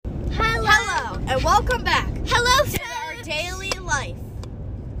and welcome back. Hello to our daily life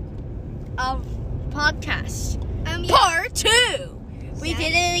of podcast. Part 2. We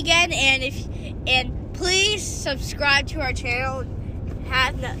did it again, and please subscribe to our channel. We're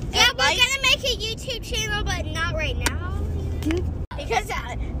gonna make a YouTube channel, but not right now. Because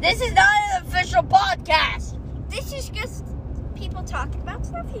this is not an official podcast. This is just people talking about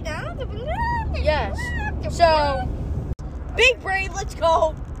stuff, you know? Yes. So, big brain, let's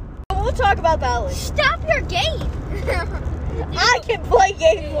go. We'll talk about ballet. Stop your game. I can play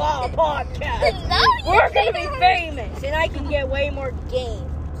games while on a podcast. No, we're going to be famous, and I can get way more games.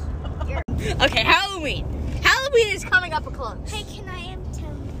 Okay, Halloween. Halloween is coming up close. Hey, can I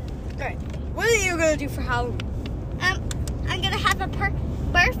tell you? All right. What are you going to do for Halloween? I'm going to have a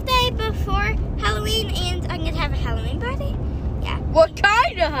birthday before Halloween, and I'm going to have a Halloween party. Yeah. What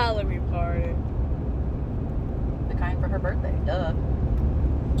kind of Halloween party? The kind for her birthday, duh.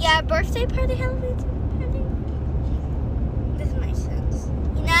 Yeah, birthday party, Halloween party. Doesn't make sense.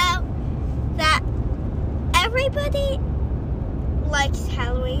 You know that everybody likes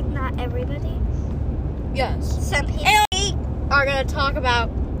Halloween, not everybody. Yes. Some people. And we are going to talk about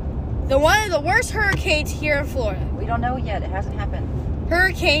one of the worst hurricanes here in Florida. We don't know yet. It hasn't happened.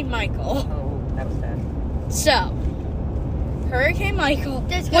 Hurricane Michael. Oh, that was sad. So, Hurricane Michael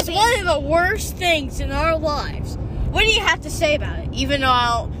was one of the worst things in our lives. What do you have to say about it? Even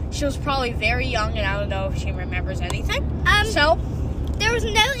though she was probably very young and I don't know if she remembers anything. So, there was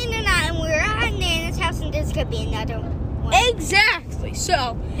no internet and we were at Nana's house and there's going to be another one. Exactly.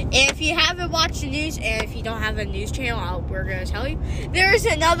 So, if you haven't watched the news and if you don't have a news channel, we're going to tell you. There's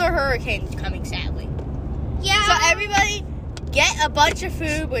another hurricane coming, sadly. Yeah. So, everybody get a bunch of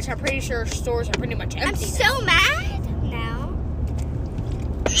food, which I'm pretty sure stores are pretty much empty. I'm so mad now.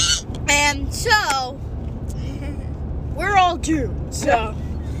 And so, we're all doomed. So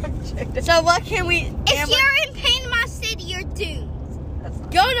what can we... If you're in Panama City, you're doomed.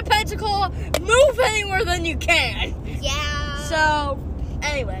 Go to Pensacola, move anywhere than you can. Yeah. So,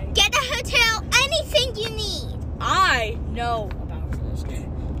 anyway. Get a hotel, anything you need. I know about this.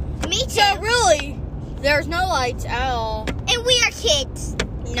 Me too. So, really, there's no lights at all. And we are kids.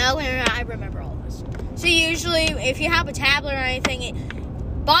 No internet, I remember all this. So, usually, if you have a tablet or anything,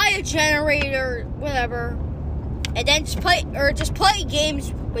 buy a generator, whatever, and then just play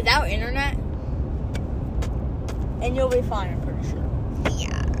games without internet, and you'll be fine, I'm pretty sure.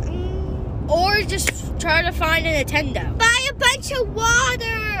 Yeah. Or just try to find a Nintendo. Buy a bunch of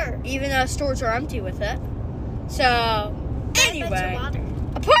water. Even though stores are empty with it. So, anyway,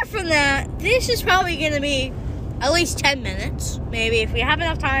 apart from that, this is probably going to be at least 10 minutes. Maybe if we have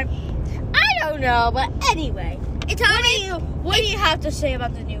enough time. I don't know, but anyway. What do you have to say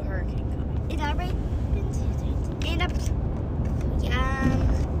about the new hurricane coming? It's already been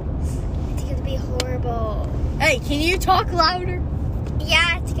it's going to be horrible. Hey, can you talk louder?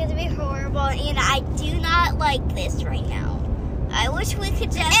 Yeah, it's going to be horrible, and I do not like this right now. I wish we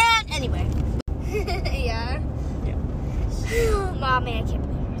could just... And anyway. Yeah. Mommy, I can't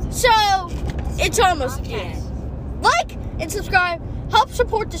believe it. So, it's almost the end. Like and subscribe. Help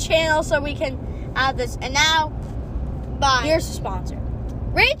support the channel so we can add this. And now, Bye. Here's the sponsor.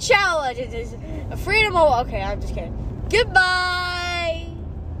 Raid Challenge is a freedom of... Okay, I'm just kidding. Goodbye.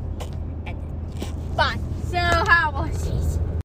 Bye. So, how was this?